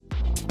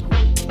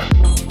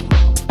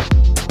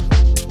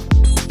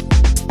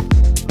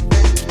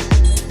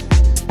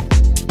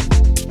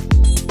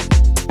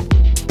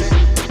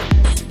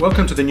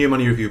Welcome to the New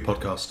Money Review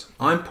podcast.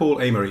 I'm Paul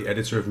Amery,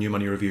 editor of New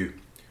Money Review.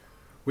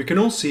 We can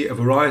all see a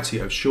variety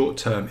of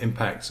short-term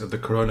impacts of the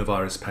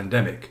coronavirus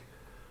pandemic.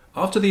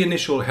 After the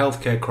initial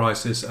healthcare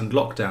crisis and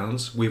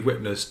lockdowns, we've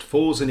witnessed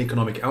falls in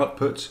economic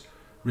output,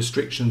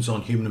 restrictions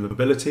on human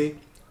mobility,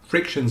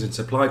 frictions in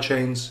supply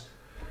chains,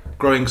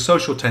 growing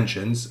social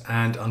tensions,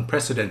 and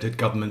unprecedented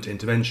government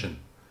intervention.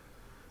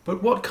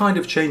 But what kind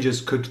of changes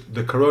could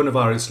the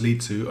coronavirus lead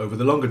to over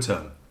the longer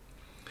term?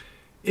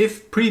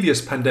 If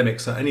previous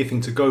pandemics are anything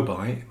to go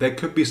by, there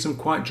could be some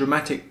quite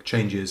dramatic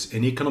changes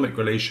in economic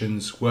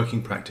relations,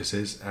 working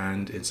practices,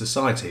 and in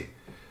society.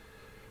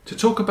 To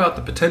talk about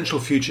the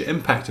potential future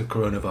impact of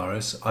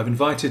coronavirus, I've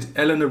invited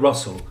Eleanor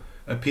Russell,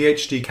 a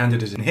PhD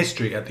candidate in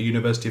history at the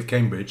University of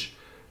Cambridge,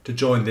 to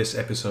join this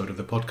episode of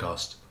the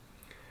podcast.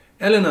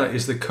 Eleanor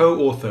is the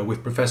co-author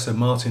with Professor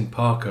Martin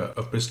Parker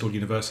of Bristol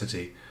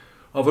University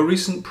of a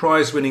recent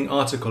prize-winning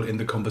article in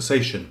The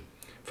Conversation.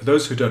 For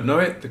those who don't know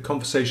it, The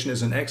Conversation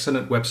is an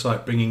excellent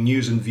website bringing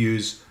news and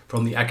views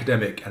from the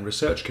academic and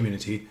research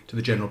community to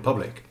the general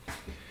public.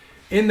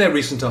 In their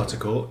recent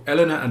article,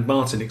 Eleanor and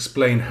Martin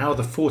explain how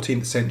the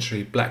 14th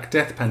century Black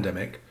Death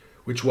pandemic,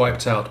 which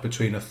wiped out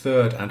between a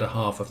third and a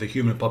half of the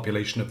human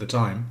population of the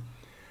time,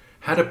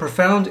 had a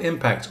profound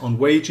impact on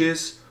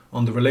wages,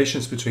 on the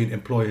relations between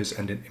employers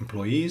and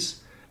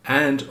employees,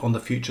 and on the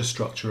future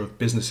structure of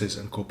businesses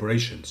and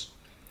corporations.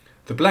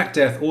 The Black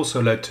Death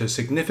also led to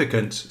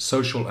significant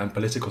social and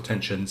political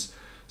tensions,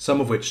 some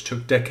of which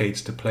took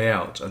decades to play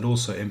out and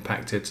also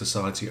impacted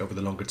society over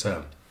the longer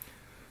term.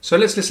 So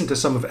let's listen to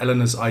some of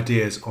Eleanor's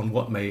ideas on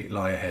what may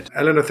lie ahead.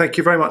 Eleanor, thank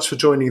you very much for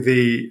joining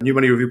the New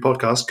Money Review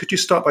podcast. Could you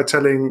start by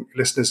telling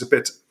listeners a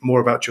bit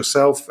more about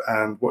yourself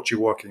and what you're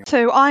working on?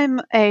 So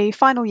I'm a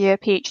final year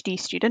PhD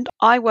student.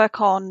 I work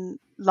on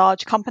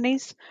large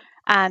companies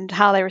and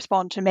how they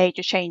respond to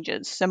major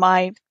changes. So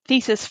my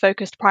thesis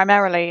focused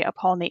primarily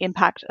upon the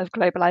impact of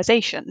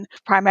globalization,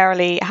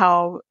 primarily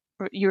how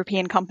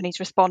European companies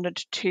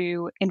responded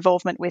to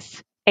involvement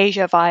with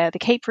Asia via the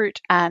Cape Route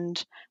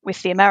and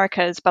with the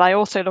Americas, but I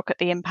also look at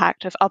the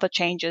impact of other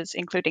changes,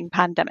 including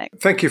pandemic.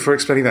 Thank you for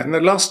explaining that. In the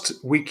last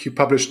week, you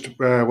published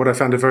what I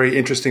found a very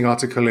interesting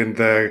article in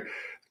The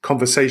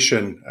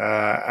Conversation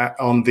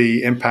on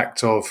the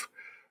impact of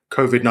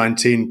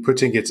COVID-19,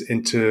 putting it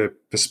into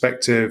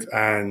perspective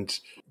and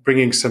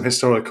bringing some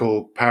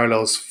historical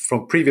parallels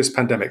from previous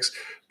pandemics.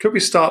 Could we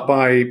start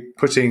by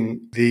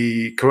putting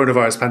the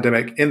coronavirus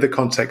pandemic in the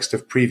context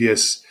of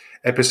previous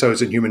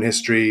episodes in human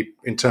history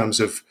in terms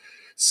of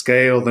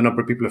scale, the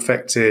number of people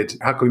affected?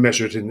 How can we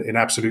measure it in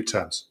absolute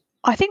terms?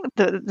 I think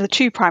the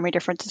two primary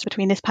differences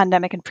between this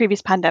pandemic and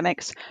previous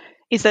pandemics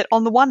is that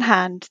on the one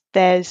hand,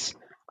 there's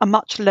a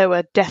much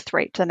lower death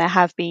rate than there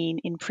have been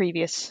in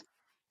previous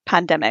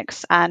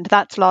pandemics, and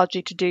that's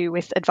largely to do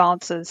with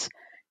advances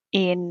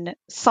in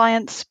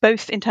science,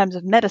 both in terms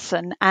of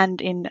medicine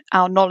and in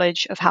our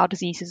knowledge of how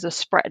diseases are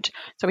spread.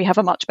 So we have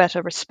a much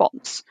better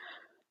response.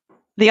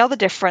 The other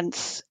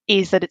difference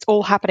is that it's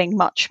all happening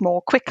much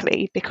more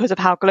quickly because of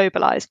how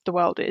globalized the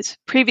world is.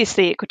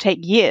 Previously, it could take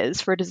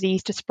years for a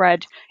disease to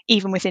spread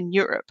even within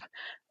Europe,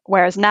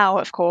 whereas now,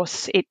 of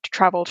course, it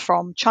traveled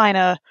from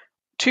China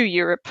to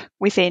Europe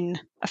within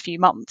a few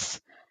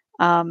months.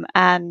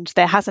 And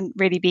there hasn't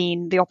really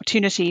been the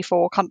opportunity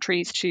for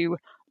countries to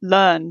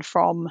learn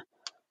from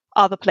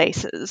other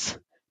places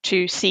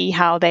to see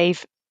how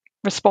they've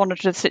responded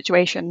to the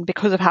situation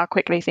because of how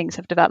quickly things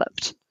have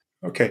developed.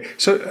 Okay,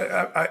 so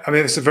I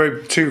mean, there's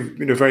two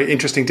very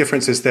interesting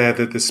differences there: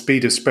 the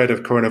speed of spread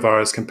of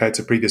coronavirus compared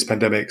to previous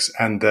pandemics,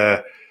 and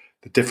the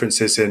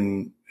differences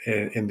in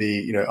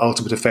the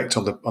ultimate effect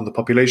on the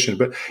population.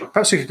 But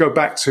perhaps we could go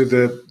back to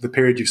the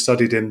period you've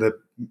studied in the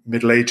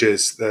Middle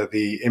Ages,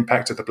 the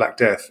impact of the Black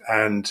Death,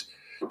 and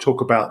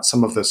talk about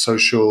some of the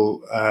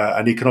social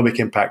and economic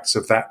impacts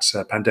of that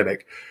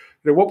pandemic.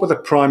 What were the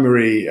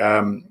primary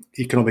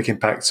economic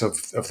impacts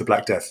of the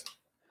Black Death?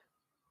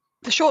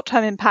 The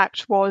short-term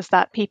impact was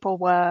that people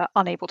were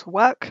unable to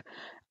work,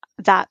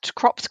 that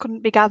crops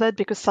couldn't be gathered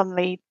because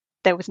suddenly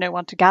there was no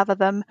one to gather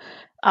them,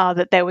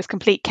 that there was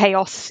complete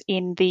chaos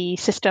in the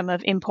system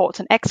of imports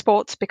and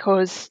exports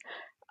because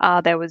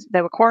there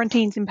were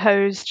quarantines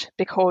imposed,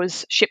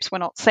 because ships were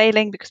not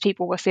sailing, because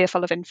people were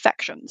fearful of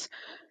infections.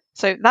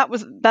 So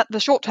that the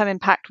short-term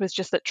impact was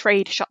just that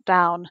trade shut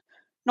down,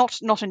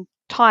 not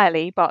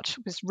entirely, but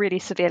was really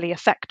severely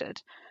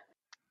affected.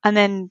 And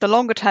then the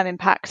longer term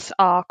impacts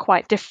are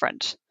quite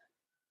different.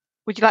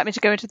 Would you like me to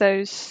go into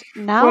those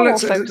now? Well,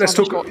 let's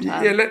talk.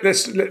 Yeah,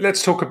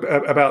 let's talk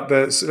about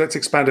this. Let's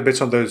expand a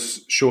bit on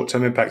those short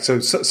term impacts. So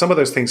some of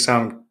those things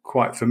sound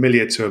quite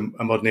familiar to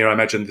a modern era. I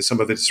imagine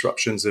some of the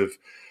disruptions of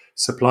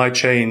supply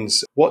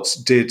chains. What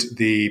did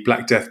the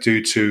Black Death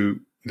do to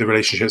the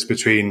relationships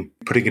between,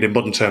 putting it in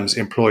modern terms,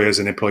 employers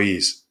and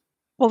employees?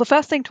 Well, the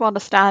first thing to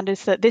understand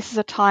is that this is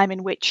a time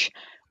in which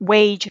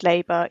wage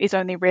labour is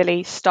only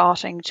really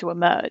starting to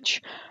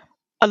emerge.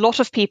 A lot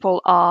of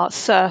people are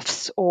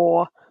serfs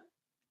or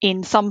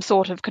in some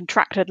sort of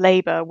contracted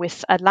labour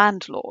with a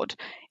landlord,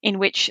 in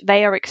which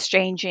they are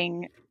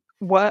exchanging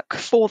work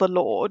for the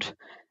lord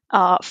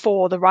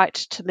for the right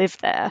to live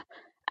there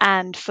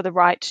and for the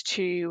right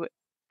to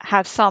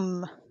have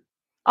some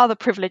other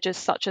privileges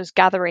such as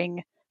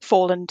gathering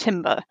fallen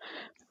timber.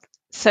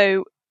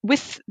 So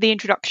with the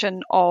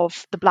introduction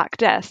of the Black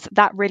Death,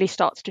 that really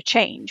starts to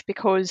change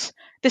because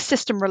this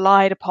system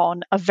relied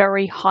upon a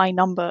very high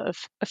number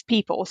of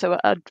people, so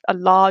a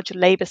large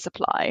labour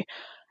supply.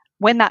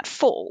 When that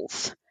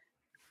falls,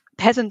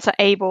 peasants are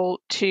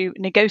able to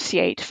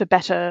negotiate for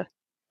better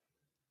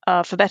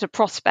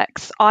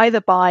prospects,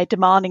 either by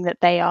demanding that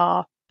they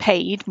are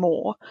paid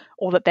more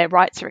or that their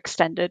rights are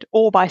extended,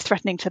 or by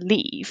threatening to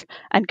leave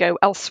and go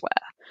elsewhere.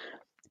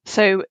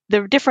 So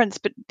the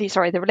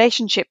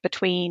relationship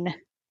between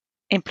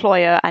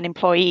employer and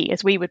employee,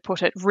 as we would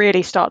put it,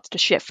 really starts to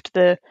shift.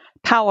 The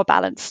power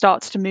balance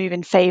starts to move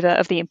in favour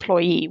of the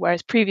employee,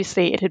 whereas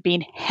previously it had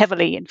been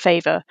heavily in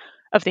favour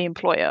of the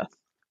employer.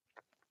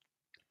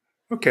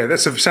 Okay, that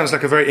sounds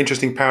like a very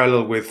interesting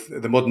parallel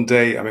with the modern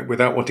day. I mean,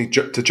 without wanting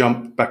to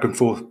jump back and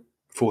forth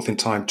in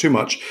time too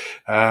much,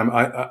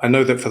 I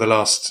know that for the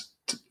last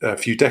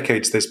few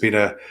decades, there's been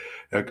a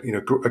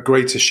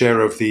greater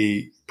share of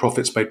the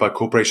profits made by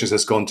corporations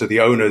has gone to the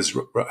owners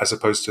as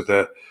opposed to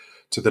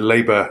the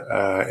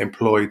labor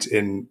employed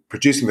in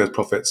producing those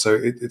profits. So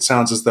it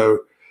sounds as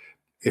though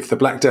if the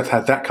Black Death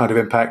had that kind of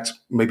impact,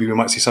 maybe we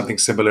might see something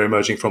similar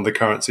emerging from the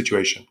current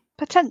situation.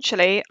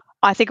 Potentially.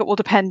 I think it will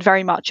depend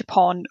very much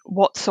upon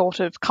what sort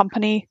of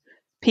company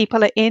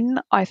people are in.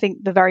 I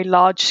think the very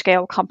large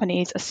scale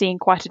companies are seeing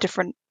quite a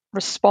different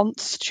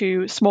response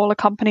to smaller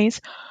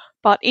companies.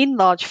 But in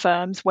large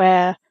firms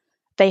where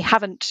they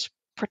haven't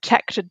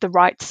protected the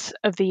rights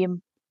of the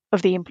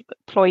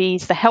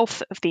employees, the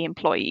health of the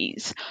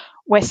employees,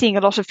 we're seeing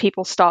a lot of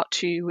people start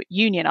to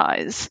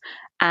unionize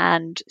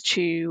and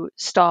to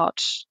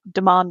start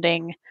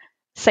demanding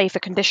safer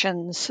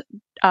conditions,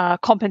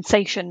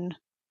 compensation,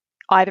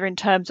 either in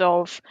terms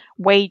of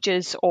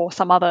wages or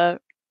some other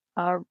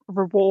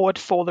reward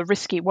for the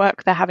risky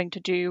work they're having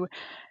to do,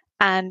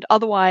 and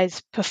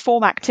otherwise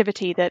perform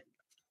activity that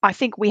I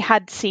think we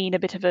had seen a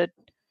bit of a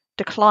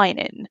decline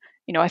in.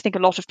 I think a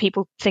lot of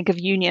people think of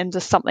unions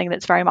as something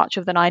that's very much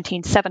of the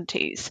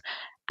 1970s.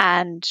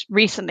 And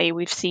recently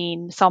we've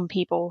seen some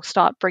people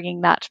start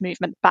bringing that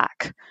movement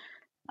back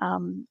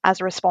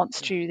as a response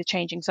to the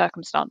changing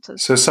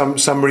circumstances. So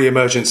some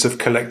re-emergence of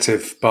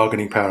collective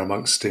bargaining power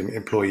amongst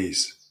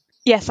employees.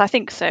 Yes, I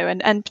think so.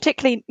 And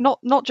particularly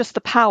not just the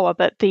power,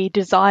 but the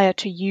desire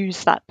to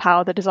use that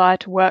power, the desire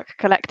to work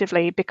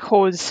collectively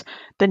because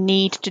the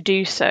need to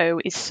do so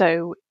is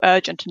so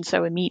urgent and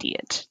so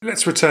immediate.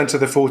 Let's return to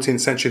the 14th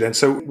century then.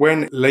 So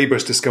when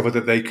labourers discovered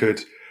that they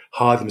could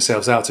hire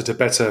themselves out at a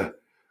better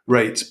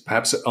rate,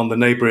 perhaps on the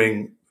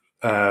neighbouring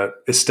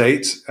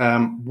estate,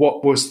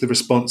 what was the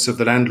response of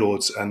the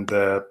landlords and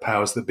the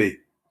powers that be?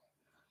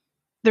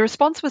 The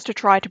response was to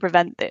try to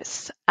prevent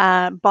this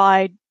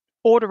by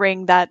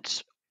ordering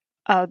that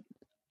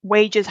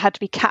wages had to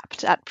be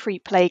capped at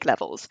pre-plague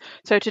levels.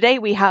 So today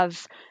we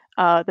have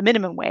the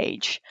minimum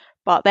wage,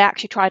 but they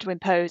actually tried to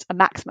impose a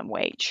maximum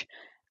wage.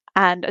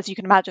 And as you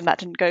can imagine, that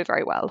didn't go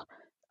very well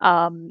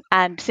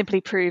and simply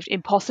proved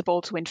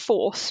impossible to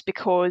enforce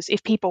because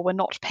if people were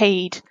not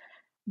paid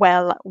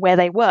well where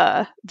they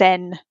were,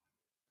 then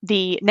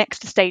the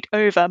next estate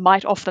over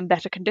might offer them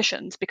better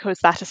conditions because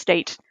that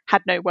estate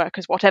had no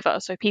workers whatever.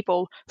 So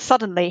people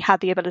suddenly had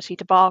the ability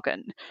to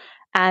bargain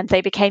and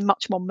they became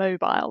much more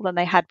mobile than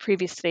they had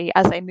previously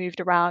as they moved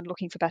around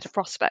looking for better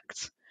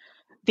prospects.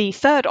 The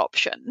third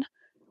option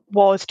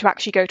was to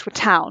actually go to a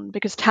town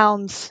because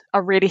towns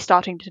are really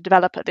starting to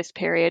develop at this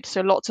period.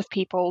 So lots of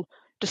people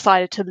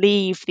decided to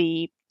leave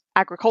the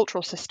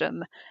agricultural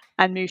system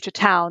and move to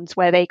towns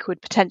where they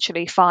could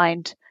potentially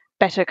find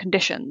better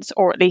conditions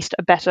or at least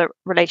a better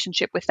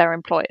relationship with their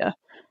employer.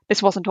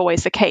 This wasn't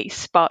always the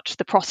case, but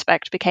the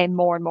prospect became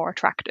more and more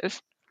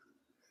attractive.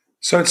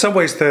 So in some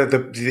ways,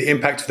 the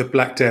impact of the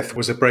Black Death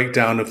was a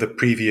breakdown of the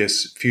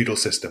previous feudal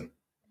system.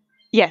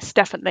 Yes,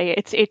 definitely.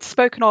 It's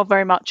spoken of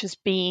very much as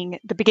being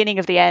the beginning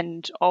of the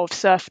end of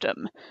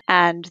serfdom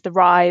and the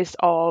rise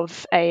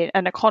of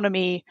an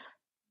economy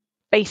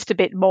based a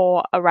bit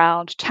more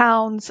around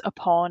towns,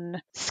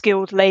 upon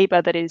skilled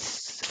labour that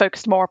is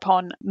focused more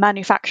upon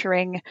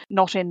manufacturing,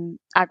 not in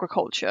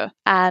agriculture.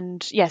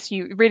 And yes,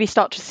 you really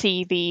start to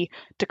see the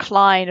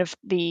decline of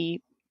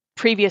the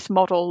previous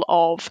model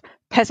of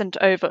peasant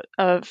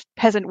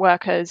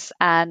workers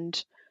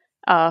and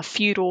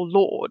feudal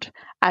lord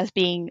as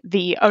being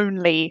the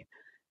only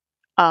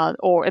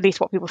or at least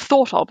what people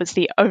thought of as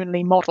the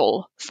only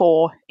model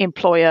for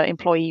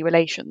employer-employee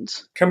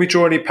relations. Can we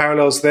draw any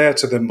parallels there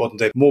to the modern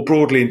day, more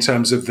broadly in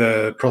terms of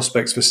the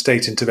prospects for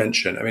state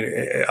intervention? I mean,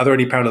 are there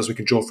any parallels we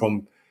can draw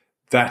from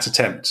that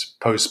attempt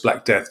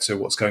post-Black Death to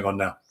what's going on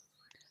now?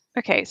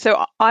 Okay,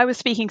 so I was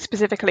speaking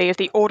specifically of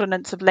the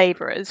Ordinance of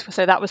Labourers.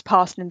 So that was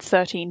passed in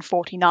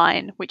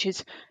 1349, which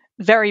is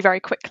very, very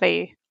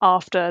quickly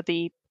after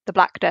the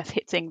Black Death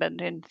hits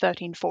England in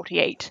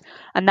 1348.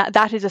 And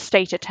that is a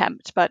state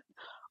attempt, but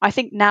I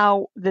think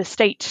now the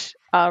state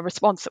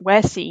response that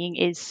we're seeing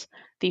is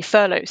the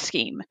furlough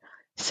scheme.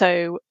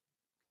 So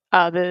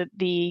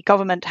the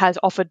government has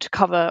offered to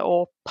cover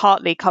or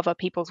partly cover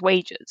people's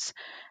wages.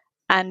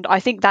 And I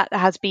think that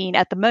has been,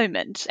 at the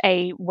moment,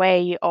 a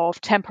way of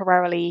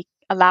temporarily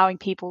allowing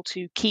people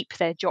to keep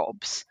their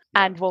jobs.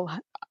 Yeah. And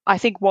I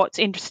think what's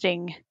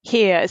interesting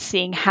here is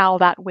seeing how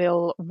that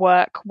will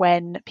work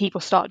when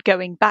people start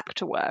going back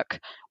to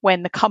work,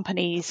 when the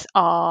companies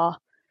are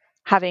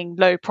having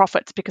low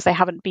profits because they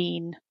haven't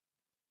been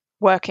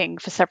working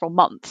for several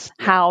months,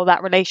 how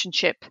that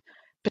relationship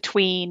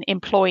between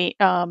employer,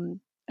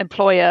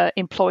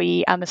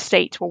 employee, and the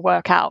state will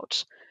work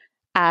out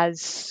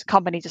as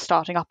companies are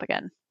starting up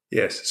again.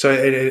 Yes. So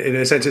in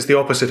a sense, it's the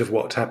opposite of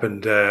what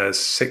happened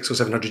 600 or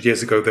 700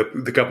 years ago.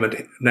 The government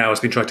now has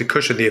been trying to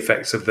cushion the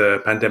effects of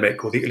the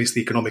pandemic, or at least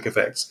the economic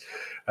effects.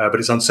 But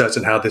it's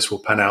uncertain how this will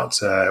pan out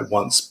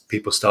once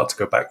people start to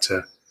go back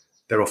to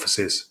their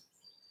offices.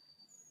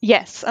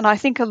 Yes, and I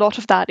think a lot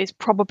of that is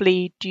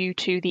probably due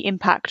to the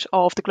impact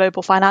of the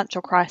global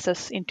financial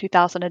crisis in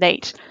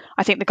 2008.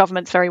 I think the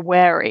government's very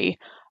wary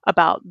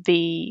about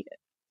the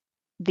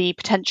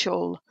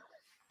potential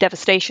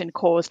devastation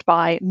caused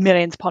by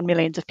millions upon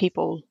millions of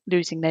people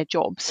losing their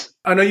jobs.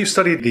 I know you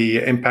studied the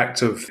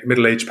impact of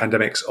middle-age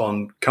pandemics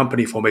on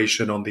company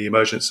formation, on the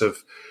emergence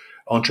of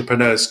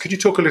entrepreneurs. Could you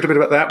talk a little bit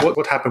about that?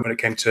 What happened when it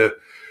came to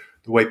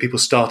the way people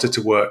started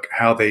to work,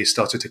 how they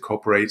started to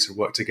cooperate and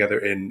work together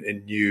in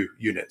new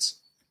units?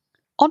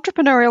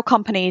 Entrepreneurial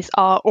companies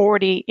are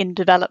already in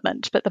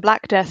development, but the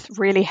Black Death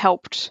really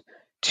helped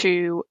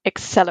to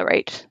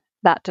accelerate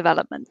that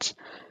development.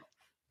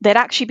 There'd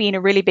actually been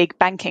a really big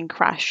banking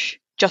crash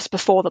just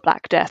before the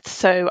Black Death,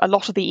 so a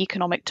lot of the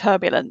economic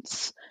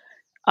turbulence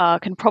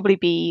can probably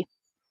be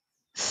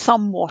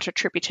somewhat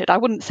attributed. I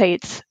wouldn't say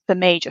it's the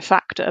major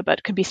factor,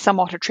 but can be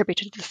somewhat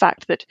attributed to the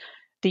fact that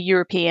the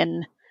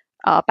European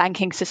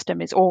banking system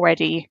is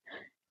already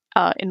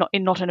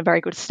not in a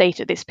very good state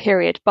at this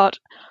period. But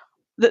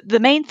the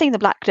main thing the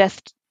Black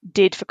Death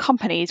did for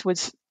companies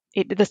was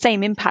the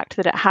same impact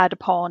that it had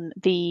upon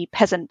the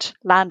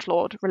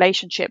peasant-landlord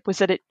relationship, was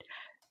that it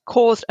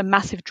caused a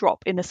massive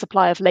drop in the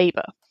supply of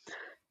labor.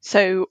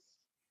 So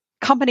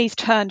companies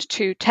turned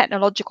to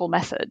technological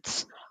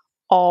methods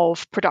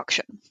of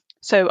production.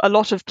 So a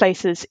lot of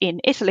places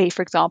in Italy,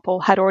 for example,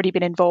 had already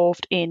been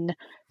involved in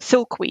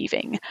silk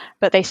weaving,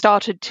 but they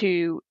started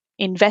to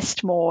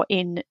invest more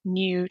in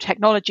new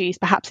technologies,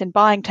 perhaps in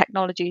buying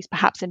technologies,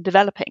 perhaps in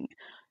developing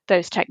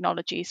those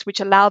technologies, which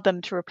allowed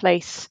them to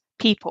replace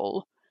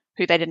people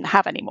who they didn't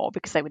have anymore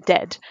because they were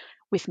dead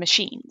with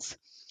machines.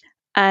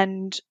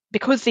 And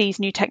because these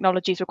new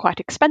technologies were quite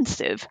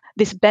expensive,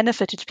 this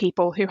benefited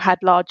people who had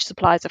large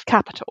supplies of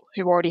capital,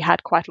 who already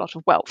had quite a lot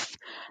of wealth.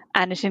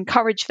 And it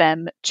encouraged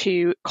them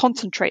to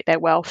concentrate their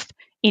wealth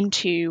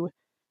into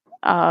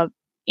the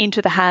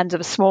hands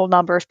of a small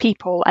number of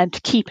people and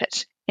to keep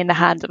it in the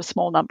hands of a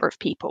small number of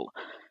people.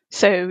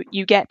 So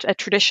you get a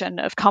tradition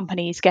of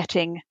companies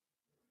getting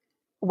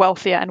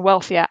wealthier and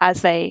wealthier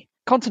as they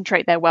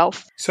concentrate their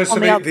wealth. So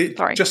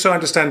just so I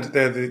understand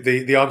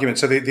the argument,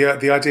 so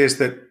the idea is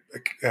that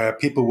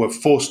people were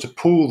forced to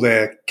pool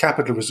their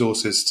capital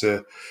resources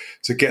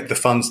to get the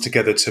funds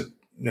together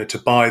to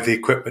buy the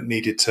equipment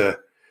needed to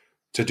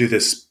do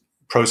this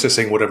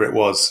processing, whatever it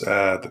was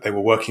that they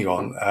were working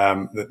on.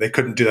 That they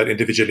couldn't do that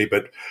individually,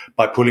 but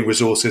by pooling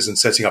resources and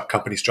setting up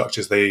company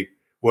structures, they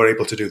were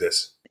able to do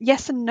this.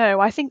 Yes and no.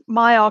 I think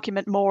my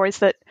argument more is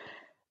that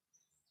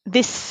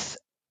this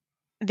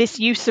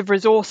use of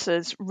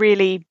resources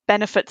really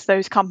benefits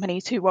those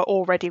companies who were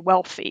already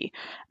wealthy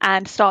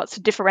and starts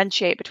to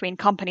differentiate between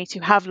companies who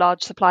have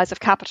large supplies of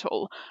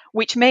capital,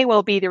 which may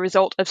well be the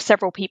result of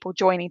several people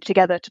joining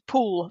together to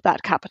pool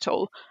that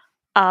capital.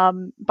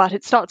 But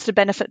it starts to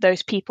benefit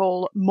those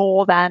people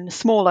more than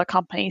smaller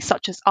companies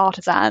such as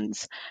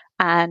artisans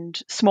and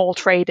small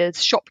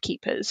traders,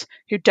 shopkeepers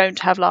who don't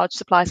have large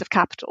supplies of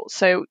capital.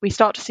 So we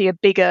start to see a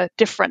bigger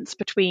difference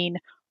between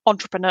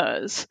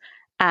entrepreneurs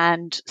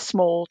and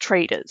small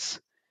traders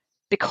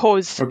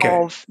because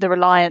of the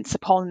reliance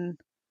upon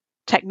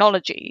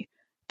technology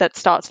that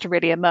starts to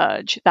really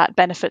emerge that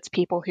benefits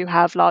people who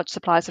have large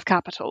supplies of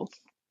capital.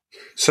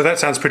 So that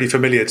sounds pretty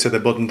familiar to the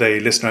modern day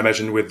listener, I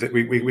imagine.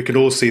 We can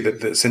all see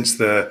that since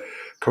the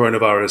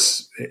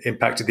coronavirus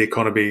impacted the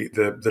economy,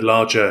 the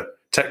larger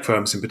tech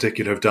firms in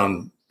particular have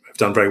done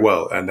very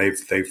well, and they've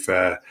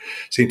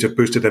seemed to have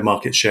boosted their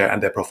market share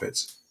and their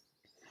profits.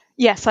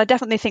 Yes, I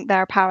definitely think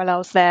there are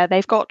parallels there.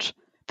 They've got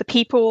the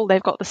people,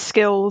 they've got the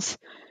skills,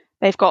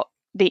 they've got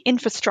the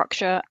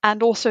infrastructure,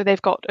 and also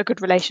they've got a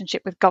good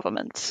relationship with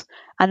governments.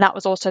 And that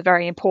was also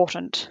very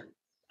important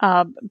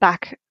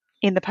back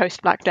in the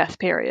post-Black Death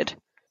period.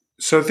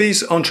 So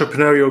these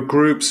entrepreneurial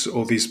groups,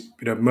 or these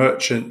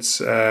merchants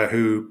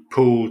who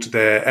pooled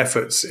their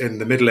efforts in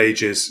the Middle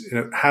Ages,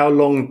 how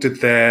long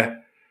did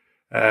their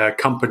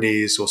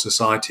companies or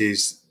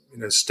societies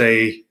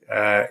stay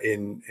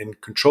in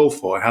control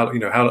for?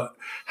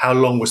 How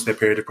long was their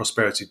period of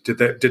prosperity? Did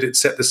it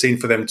set the scene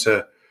for them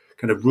to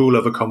kind of rule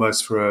over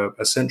commerce for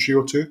a century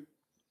or two?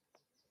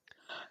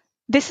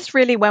 This is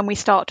really when we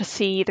start to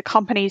see the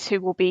companies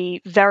who will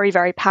be very,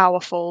 very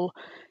powerful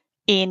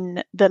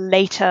in the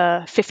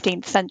later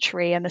 15th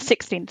century and the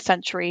 16th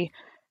century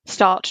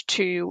start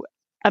to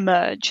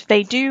emerge.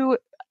 They do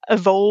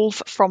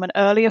evolve from an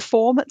earlier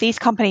form. These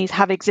companies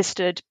have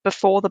existed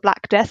before the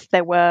Black Death.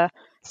 There were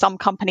some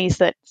companies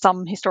that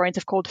some historians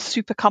have called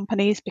super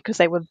companies because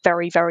they were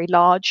very, very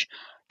large.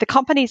 The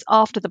companies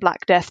after the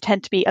Black Death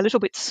tend to be a little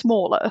bit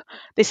smaller.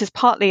 This is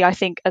partly, I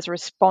think, as a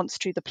response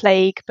to the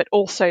plague, but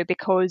also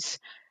because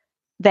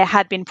there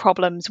had been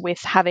problems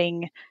with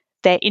having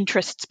their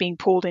interests being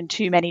pulled in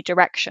too many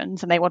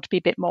directions and they want to be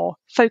a bit more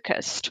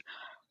focused.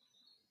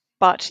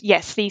 But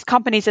yes, these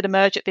companies that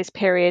emerge at this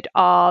period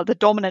are the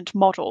dominant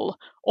model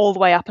all the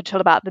way up until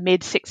about the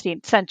mid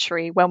 16th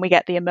century when we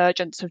get the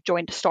emergence of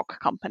joint stock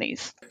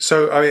companies.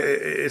 So I mean,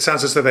 it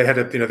sounds as though they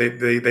had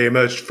they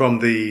emerged from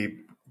the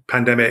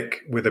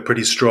pandemic with a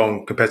pretty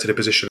strong competitive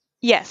position.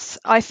 Yes,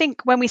 I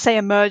think when we say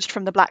emerged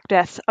from the Black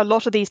Death, a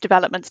lot of these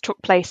developments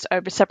took place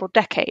over several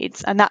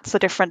decades, and that's the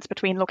difference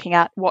between looking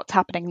at what's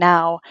happening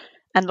now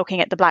and looking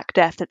at the Black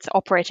Death. It's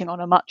operating on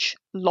a much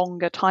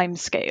longer time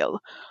scale.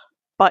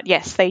 But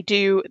yes, they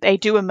do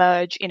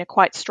emerge in a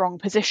quite strong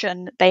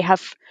position. They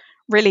have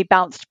really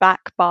bounced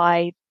back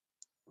by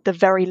the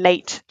very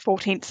late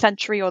 14th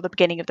century or the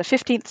beginning of the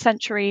 15th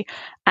century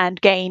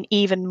and gain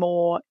even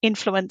more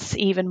influence,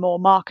 even more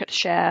market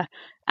share,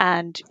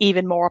 and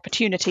even more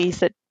opportunities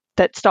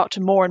that start to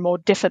more and more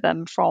differ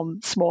them from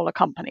smaller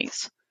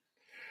companies.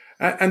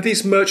 And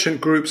these merchant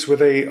groups, were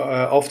they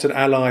often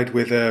allied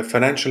with a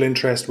financial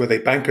interest? Were they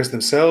bankers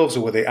themselves,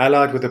 or were they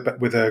allied with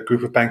a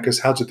group of bankers?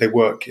 How did they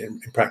work in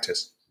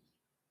practice?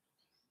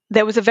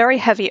 There was a very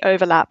heavy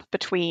overlap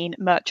between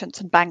merchants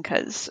and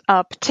bankers,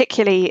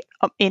 particularly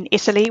in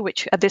Italy,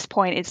 which at this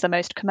point is the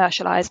most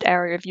commercialized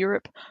area of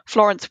Europe.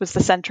 Florence was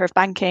the center of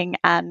banking,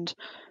 and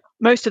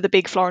most of the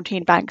big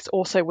Florentine banks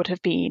also would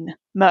have been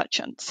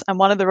merchants. And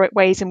one of the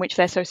ways in which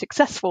they're so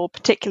successful,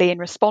 particularly in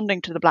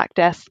responding to the Black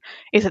Death,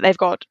 is that they've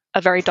got a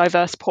very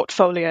diverse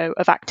portfolio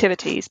of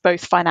activities,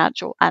 both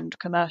financial and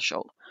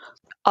commercial.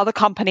 Other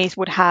companies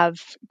would have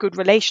good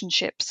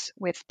relationships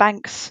with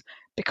banks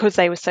because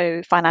they were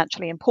so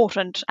financially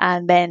important,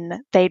 and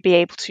then they'd be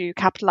able to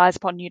capitalize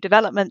upon new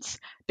developments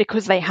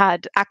because they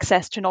had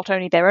access to not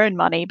only their own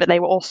money, but they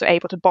were also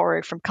able to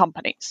borrow from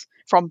companies,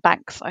 from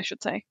banks, I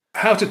should say.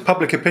 How did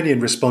public opinion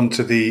respond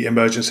to the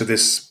emergence of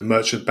this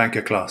merchant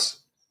banker class?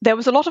 There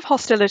was a lot of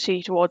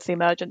hostility towards the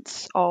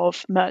emergence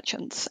of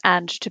merchants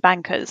and to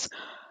bankers.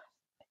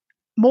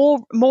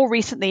 More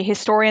recently,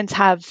 historians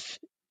have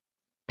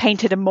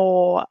painted a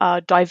more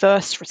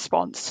diverse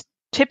response.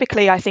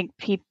 Typically, I think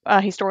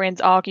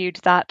historians argued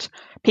that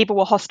people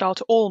were hostile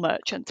to all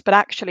merchants, but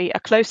actually a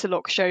closer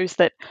look shows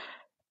that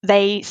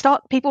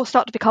people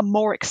start to become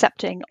more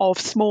accepting of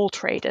small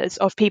traders,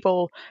 of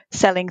people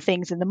selling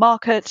things in the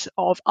market,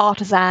 of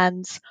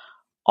artisans,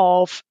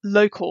 of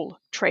local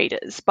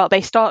traders, but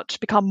they start to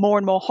become more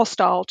and more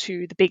hostile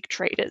to the big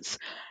traders.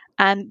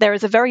 And there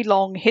is a very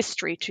long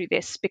history to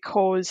this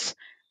because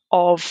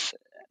of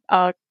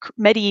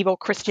medieval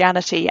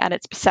Christianity and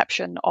its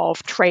perception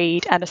of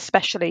trade and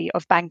especially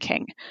of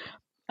banking.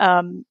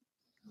 And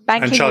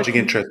charging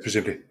interest,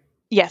 presumably.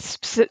 Yes,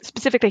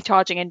 specifically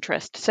charging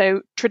interest.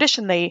 So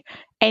traditionally,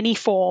 any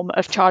form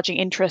of charging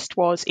interest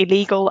was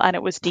illegal and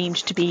it was deemed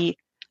to be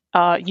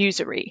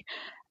usury.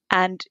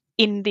 And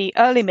in the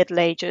early Middle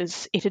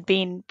Ages, it had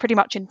been pretty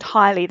much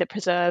entirely the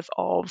preserve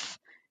of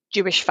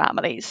Jewish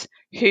families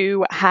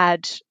who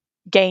had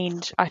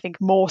gained, I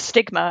think, more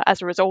stigma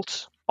as a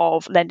result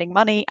of lending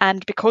money.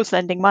 And because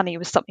lending money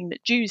was something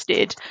that Jews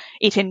did,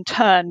 it in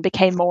turn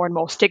became more and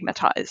more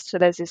stigmatized. So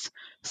there's this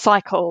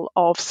cycle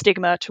of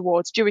stigma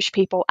towards Jewish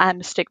people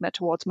and stigma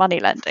towards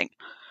money lending.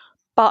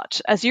 But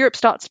as Europe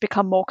starts to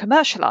become more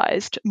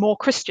commercialized, more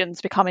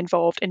Christians become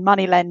involved in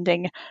money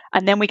lending,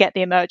 and then we get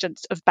the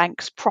emergence of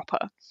banks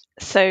proper.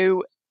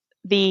 So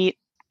the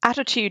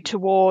attitude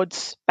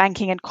towards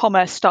banking and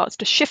commerce starts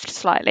to shift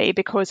slightly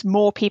because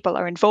more people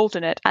are involved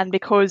in it and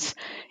because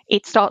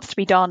it starts to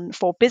be done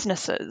for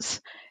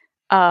businesses.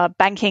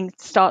 Banking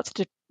starts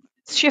to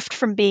shift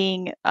from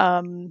being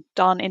done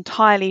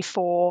entirely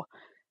for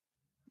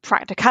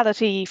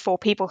practicality, for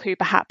people who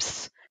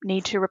perhaps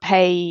need to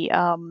repay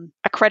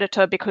a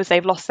creditor because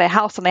they've lost their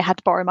house and they had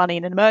to borrow money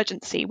in an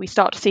emergency. We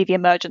start to see the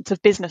emergence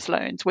of business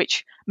loans,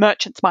 which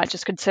merchants might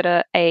just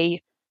consider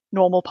a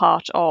normal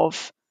part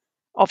of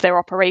their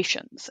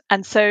operations.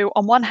 And so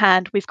on one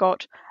hand, we've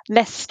got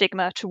less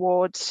stigma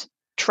towards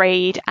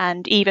trade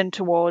and even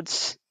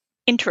towards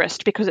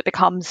interest because it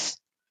becomes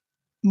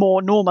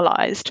more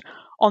normalized.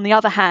 On the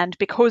other hand,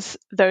 because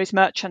those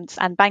merchants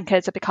and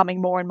bankers are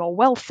becoming more and more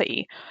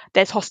wealthy,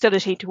 there's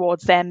hostility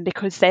towards them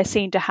because they're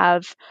seen to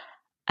have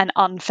an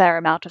unfair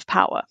amount of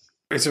power.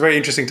 It's a very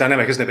interesting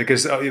dynamic, isn't it?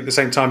 Because at the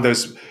same time,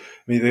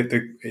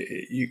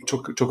 you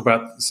talk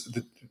about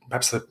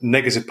perhaps the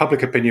negative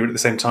public opinion, but at the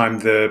same time,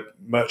 the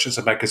merchants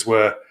and bankers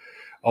were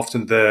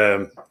often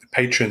the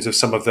patrons of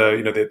some of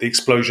the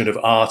explosion of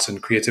art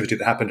and creativity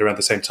that happened around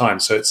the same time.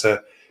 So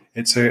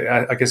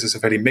I guess it's a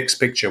fairly mixed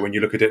picture when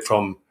you look at it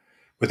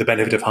with the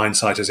benefit of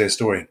hindsight as a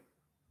historian.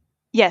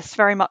 Yes,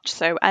 very much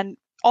so. And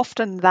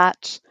often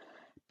that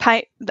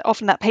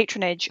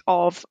patronage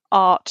of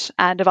art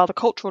and of other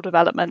cultural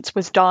developments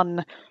was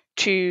done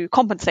to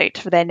compensate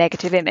for their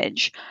negative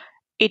image.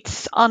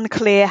 It's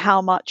unclear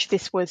how much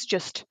this was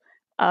just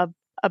a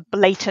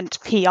blatant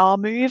PR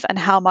move and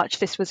how much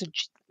this was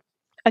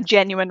a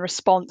genuine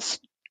response,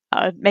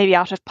 maybe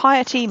out of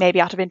piety,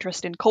 maybe out of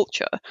interest in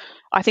culture.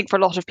 I think for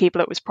a lot of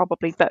people it was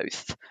probably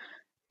both.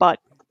 But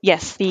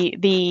yes,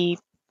 the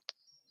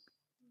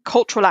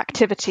cultural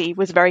activity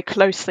was very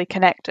closely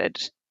connected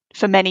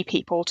for many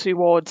people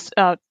towards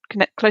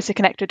closely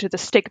connected to the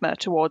stigma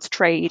towards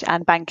trade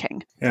and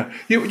banking. Yeah,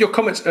 your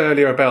comments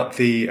earlier about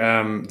the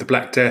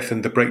Black Death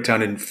and the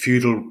breakdown in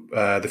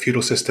the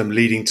feudal system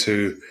leading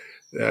to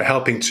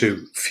helping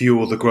to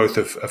fuel the growth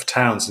of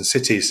towns and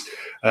cities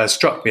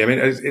struck me. I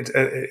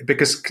mean,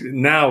 because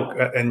now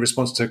in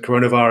response to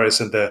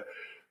coronavirus and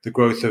the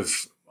growth of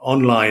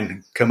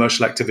online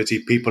commercial activity,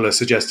 people are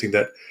suggesting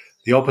that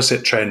the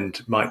opposite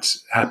trend might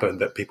happen,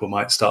 that people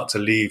might start to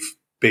leave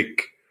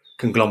big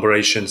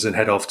conglomerations and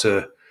head off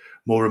to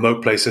more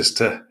remote places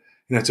to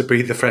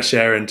breathe the fresh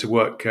air and to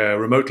work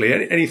remotely.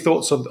 Any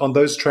thoughts on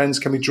those trends?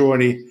 Can we draw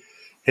any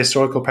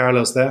historical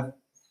parallels there?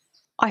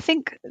 I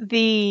think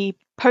the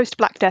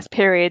post-Black Death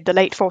period, the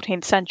late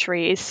 14th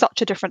century, is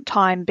such a different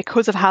time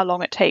because of how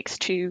long it takes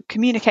to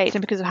communicate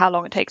and because of how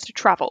long it takes to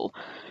travel.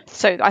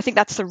 So I think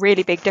that's the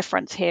really big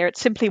difference here. It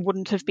simply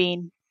wouldn't have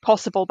been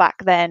possible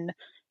back then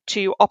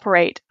to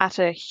operate at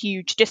a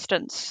huge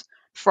distance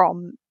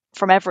from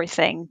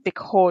everything,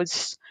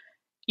 because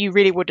you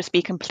really would just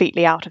be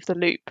completely out of the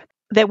loop.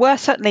 There were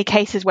certainly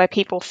cases where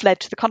people fled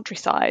to the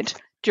countryside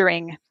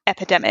during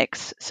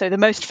epidemics. So the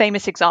most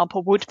famous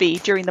example would be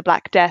during the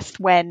Black Death,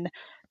 when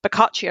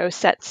Boccaccio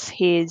sets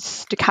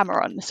his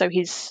Decameron, so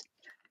his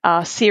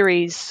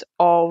series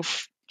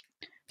of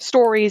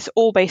stories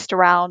all based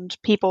around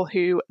people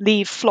who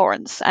leave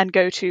Florence and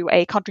go to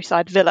a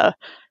countryside villa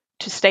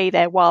to stay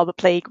there while the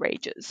plague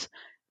rages.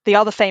 The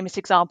other famous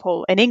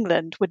example in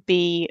England would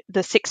be the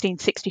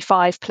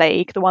 1665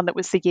 plague, the one that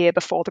was the year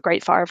before the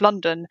Great Fire of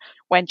London,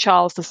 when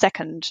Charles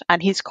II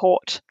and his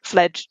court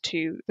fled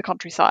to the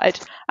countryside.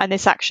 And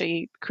this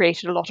actually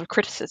created a lot of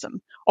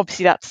criticism.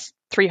 Obviously, that's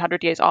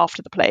 300 years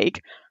after the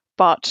plague,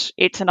 but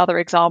it's another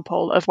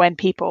example of when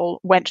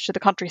people went to the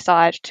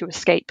countryside to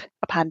escape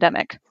a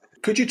pandemic.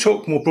 Could you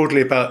talk more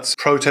broadly about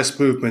protest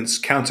movements,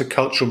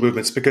 countercultural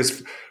movements?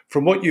 Because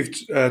from what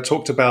you've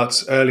talked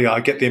about earlier, I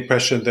get the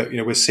impression that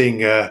we're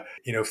seeing,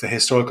 if the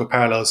historical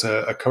parallels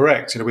are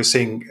correct, we're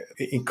seeing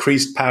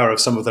increased power of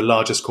some of the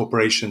largest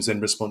corporations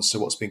in response to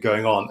what's been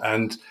going on,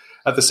 and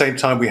at the same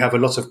time we have a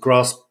lot of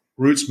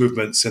grassroots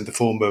movements in the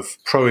form of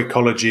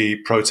pro-ecology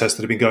protests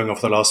that have been going on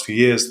for the last few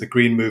years, the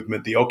Green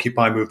Movement, the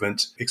Occupy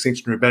movement,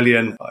 Extinction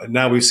Rebellion.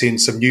 Now we've seen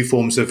some new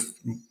forms of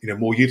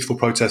more youthful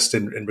protest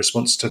in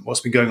response to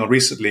what's been going on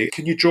recently.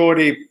 Can you draw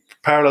any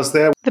parallels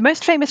there? The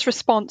most famous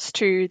response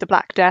to the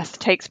Black Death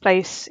takes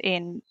place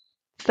in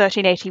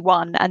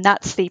 1381, and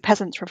that's the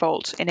Peasants'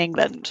 Revolt in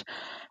England,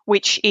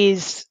 which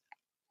is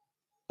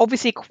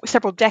obviously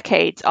several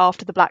decades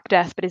after the Black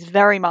Death, but is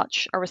very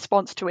much a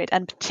response to it,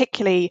 and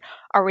particularly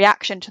a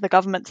reaction to the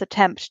government's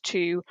attempt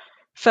to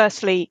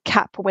firstly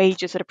cap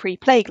wages at a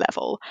pre-plague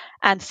level,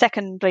 and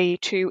secondly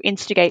to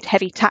instigate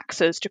heavy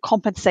taxes to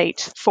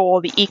compensate for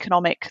the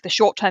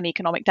short-term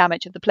economic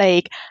damage of the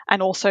plague,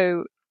 and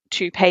also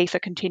to pay for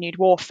continued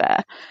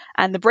warfare.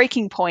 And the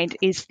breaking point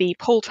is the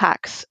poll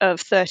tax of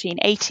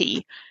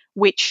 1380,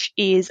 which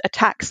is a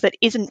tax that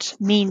isn't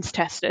means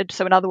tested.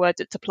 So in other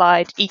words, it's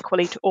applied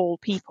equally to all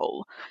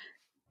people.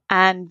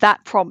 And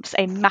that prompts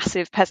a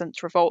massive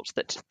peasants' revolt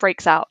that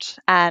breaks out.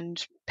 And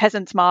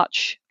peasants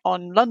march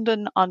on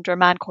London under a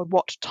man called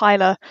Wat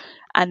Tyler,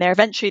 and they're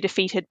eventually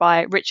defeated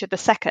by Richard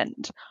II.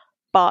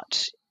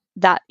 But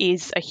that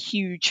is a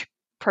huge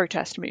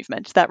protest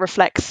movement that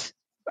reflects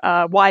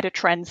wider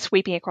trends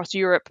sweeping across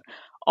Europe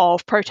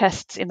of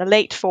protests in the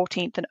late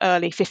 14th and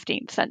early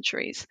 15th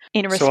centuries.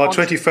 So our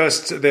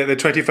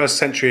 21st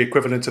century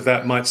equivalent of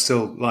that might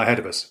still lie ahead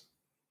of us.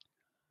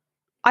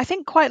 I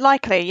think quite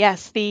likely,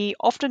 yes.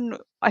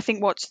 I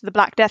think what the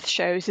Black Death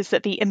shows is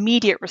that the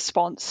immediate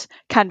response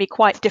can be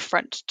quite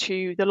different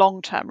to the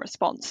long-term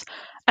response.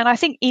 And I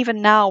think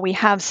even now we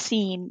have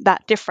seen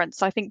that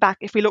difference. I think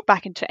if we look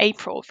back into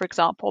April, for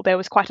example, there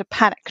was quite a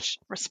panicked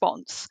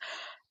response,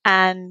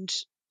 and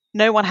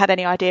no one had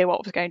any idea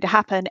what was going to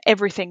happen.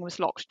 Everything was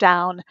locked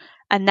down.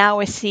 And now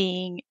we're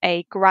seeing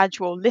a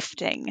gradual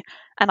lifting.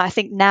 And I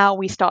think now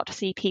we start to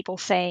see people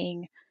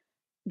saying,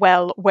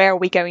 well, where are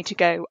we going to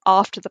go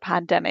after the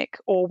pandemic?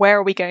 Or where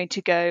are we going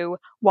to go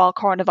while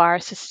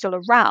coronavirus is still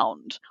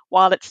around,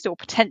 while it's still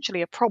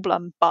potentially a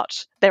problem,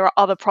 but there are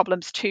other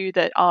problems too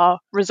that are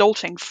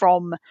resulting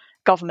from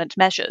government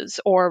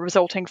measures or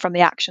resulting from the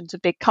actions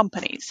of big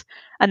companies.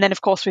 And then, of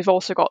course, we've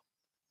also got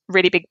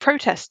really big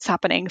protests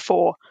happening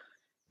for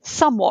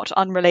somewhat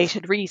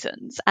unrelated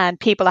reasons, and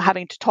people are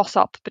having to toss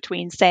up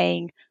between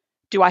saying,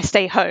 do I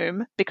stay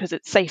home because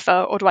it's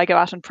safer, or do I go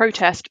out and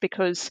protest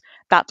because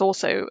that's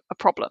also a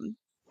problem?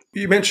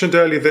 You mentioned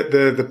earlier that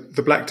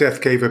the Black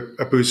Death gave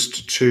a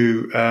boost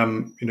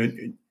to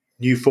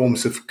new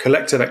forms of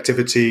collective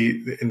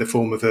activity in the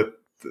form of the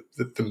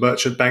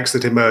merchant banks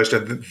that emerged,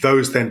 and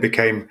those then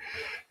became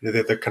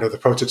the kind of the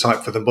prototype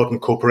for the modern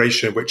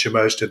corporation, which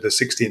emerged in the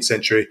 16th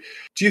century.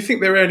 Do you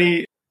think there are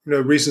any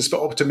reasons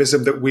for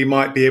optimism that we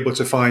might be able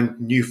to find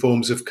new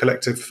forms of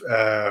collective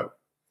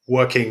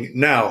working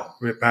now,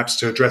 perhaps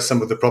to address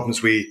some of the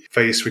problems we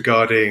face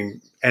regarding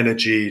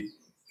energy,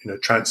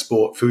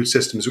 transport, food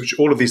systems, which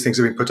all of these things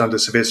have been put under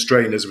severe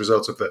strain as a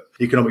result of the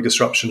economic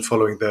disruption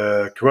following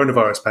the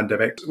coronavirus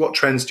pandemic? What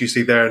trends do you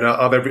see there, and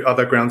are there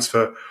other grounds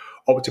for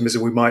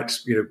optimism we might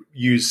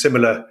use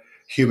similar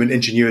human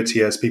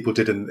ingenuity as people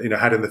did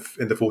had in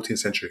the 14th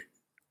century?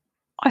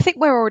 I think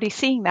we're already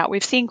seeing that.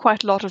 We've seen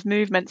quite a lot of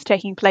movements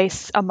taking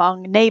place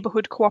among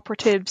neighbourhood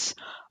cooperatives,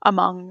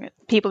 among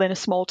people in a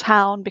small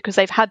town, because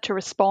they've had to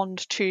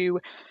respond to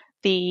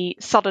the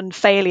sudden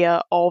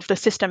failure of the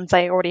systems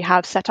they already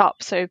have set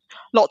up. So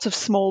lots of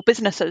small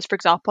businesses, for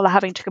example, are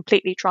having to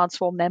completely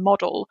transform their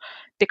model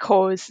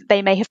because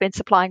they may have been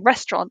supplying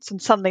restaurants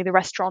and suddenly the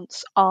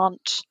restaurants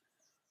aren't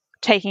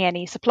taking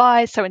any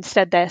supplies, so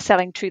instead they're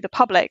selling to the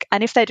public.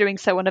 And if they're doing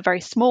so on a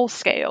very small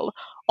scale,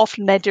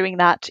 often they're doing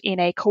that in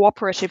a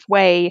cooperative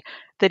way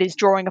that is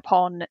drawing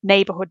upon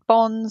neighbourhood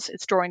bonds,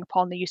 it's drawing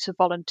upon the use of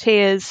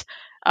volunteers,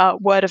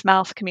 word of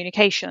mouth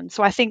communication.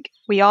 So I think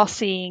we are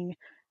seeing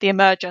the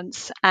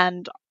emergence,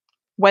 and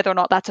whether or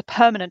not that's a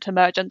permanent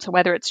emergence or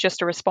whether it's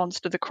just a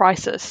response to the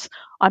crisis,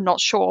 I'm not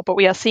sure. But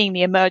we are seeing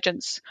the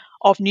emergence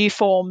of new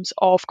forms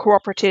of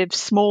cooperative,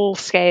 small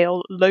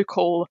scale,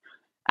 local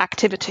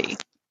activity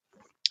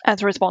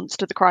as a response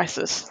to the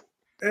crisis.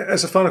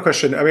 As a final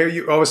question, I mean,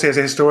 you, obviously, as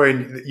a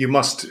historian, you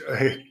must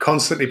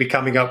constantly be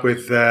coming up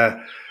with,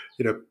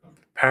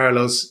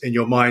 parallels in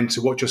your mind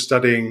to what you're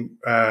studying,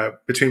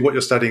 between what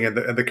you're studying and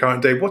the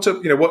current day.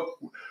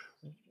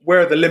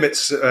 Where are the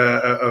limits? What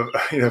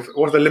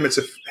are the limits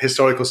of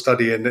historical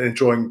study and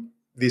drawing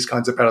these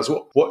kinds of parallels?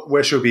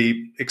 Where should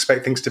we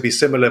expect things to be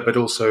similar, but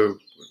also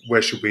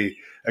where should we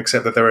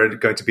accept that there are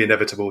going to be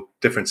inevitable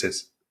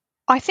differences?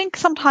 I think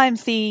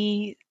sometimes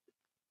the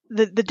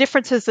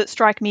differences that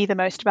strike me the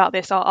most about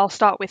this, I'll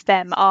start with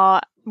them,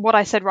 are what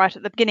I said right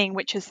at the beginning,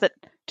 which is that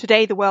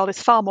today the world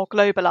is far more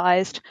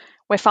globalized,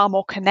 we're far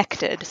more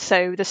connected.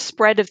 So the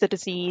spread of the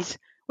disease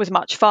was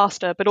much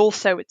faster, but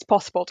also it's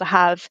possible to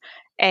have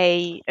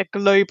a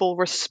global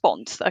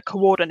response, a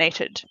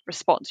coordinated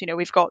response.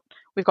 We've got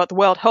the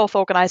World Health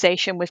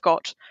Organization, we've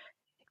got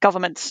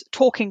governments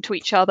talking to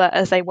each other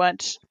as they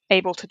weren't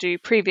able to do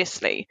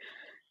previously.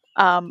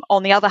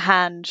 On the other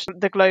hand,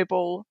 the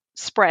global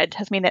spread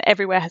has meant that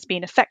everywhere has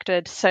been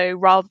affected. So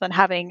rather than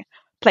having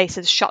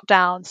places shut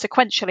down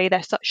sequentially,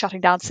 they're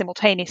shutting down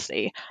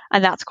simultaneously,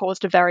 and that's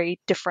caused a very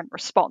different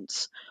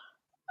response.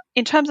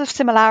 In terms of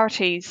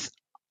similarities,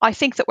 I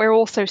think that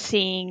we're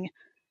seeing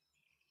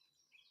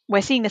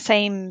the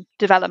same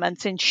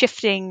developments in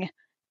shifting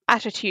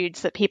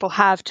attitudes that people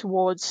have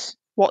towards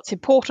what's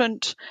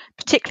important,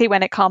 particularly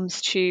when it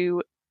comes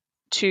to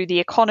the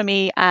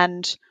economy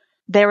and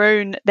their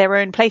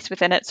own place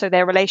within it. So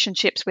their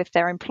relationships with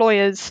their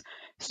employers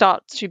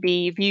start to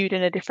be viewed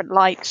in a different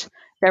light.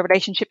 Their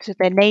relationships with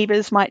their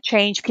neighbors might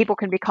change. People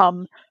can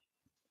become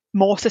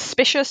more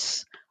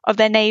suspicious of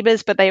their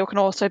neighbors, but they can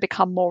also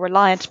become more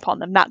reliant upon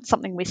them. That's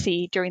something we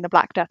see during the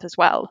Black Death as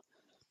well.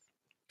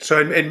 So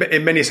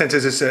in many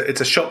senses,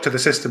 it's a shock to the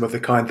system of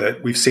the kind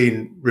that we've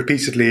seen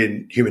repeatedly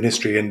in human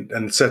history,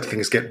 and certain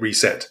things get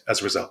reset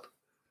as a result.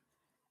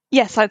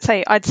 Yes, I'd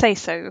say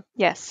so.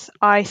 Yes.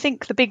 I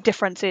think the big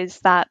difference is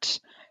that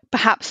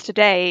perhaps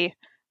today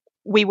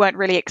we weren't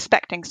really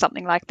expecting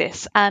something like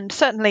this. And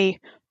certainly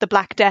the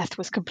Black Death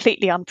was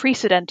completely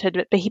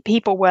unprecedented, but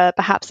people were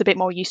perhaps a bit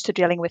more used to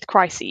dealing with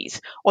crises,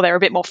 or they were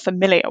a bit more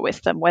familiar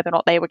with them. Whether or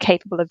not they were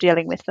capable of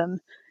dealing with them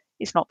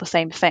is not the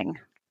same thing.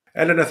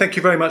 Eleanor, thank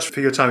you very much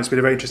for your time. It's been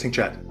a very interesting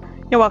chat.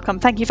 You're welcome.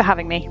 Thank you for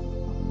having me.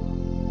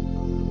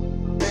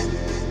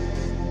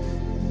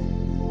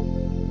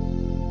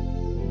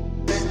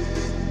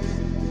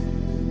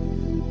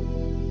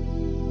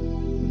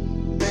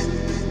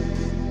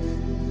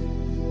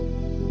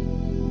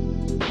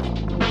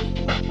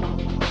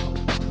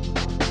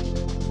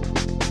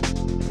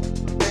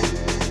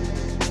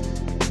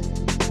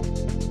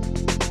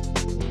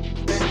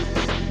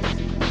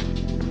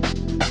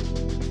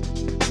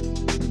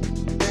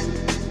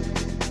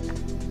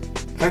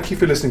 Thank you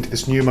for listening to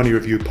this new Money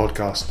Review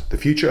podcast, The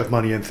Future of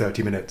Money in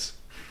 30 Minutes.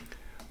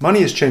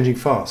 Money is changing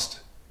fast.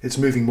 It's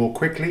moving more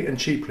quickly and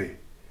cheaply.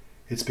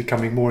 It's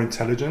becoming more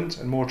intelligent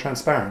and more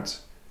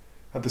transparent.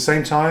 At the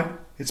same time,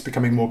 it's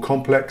becoming more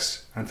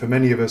complex and, for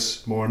many of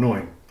us, more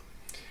annoying.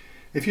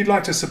 If you'd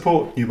like to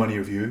support New Money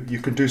Review, you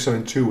can do so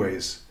in two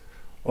ways.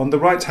 On the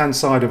right-hand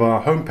side of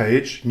our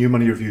homepage,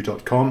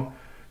 newmoneyreview.com,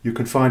 you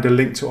can find a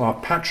link to our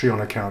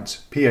Patreon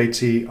account,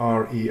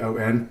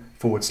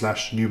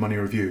 patreon.com/New Money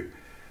Review.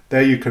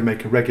 There you can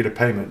make a regular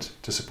payment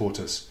to support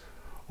us.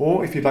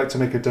 Or if you'd like to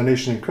make a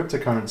donation in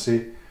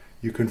cryptocurrency,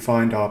 you can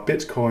find our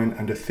Bitcoin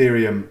and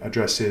Ethereum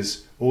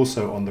addresses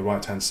also on the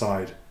right-hand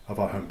side of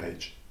our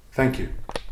homepage. Thank you.